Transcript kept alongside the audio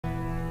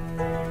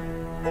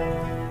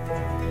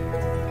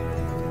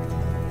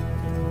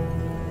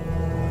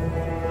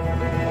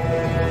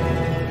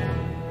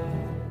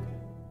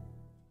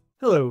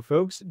Hello,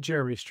 folks.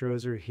 Jeremy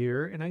Strozer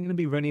here, and I'm going to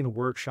be running a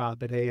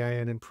workshop at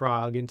AIN in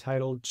Prague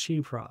entitled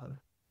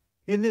Prov.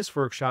 In this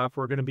workshop,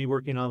 we're going to be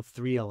working on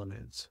three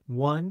elements.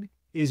 One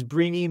is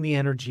bringing the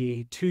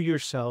energy to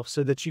yourself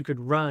so that you could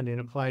run an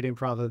applied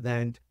improv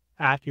event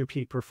at your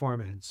peak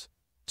performance.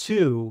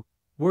 Two,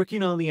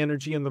 working on the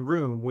energy in the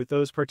room with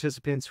those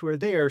participants who are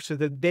there so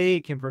that they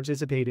can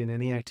participate in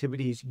any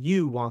activities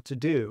you want to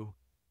do.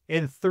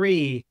 And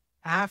three,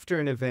 after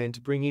an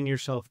event, bringing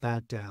yourself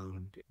back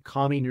down,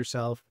 calming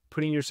yourself,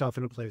 putting yourself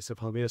in a place of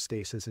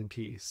homeostasis and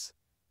peace.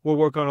 We'll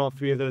work on all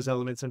three of those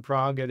elements in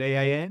Prague at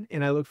AIN,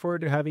 and I look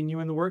forward to having you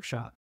in the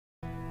workshop.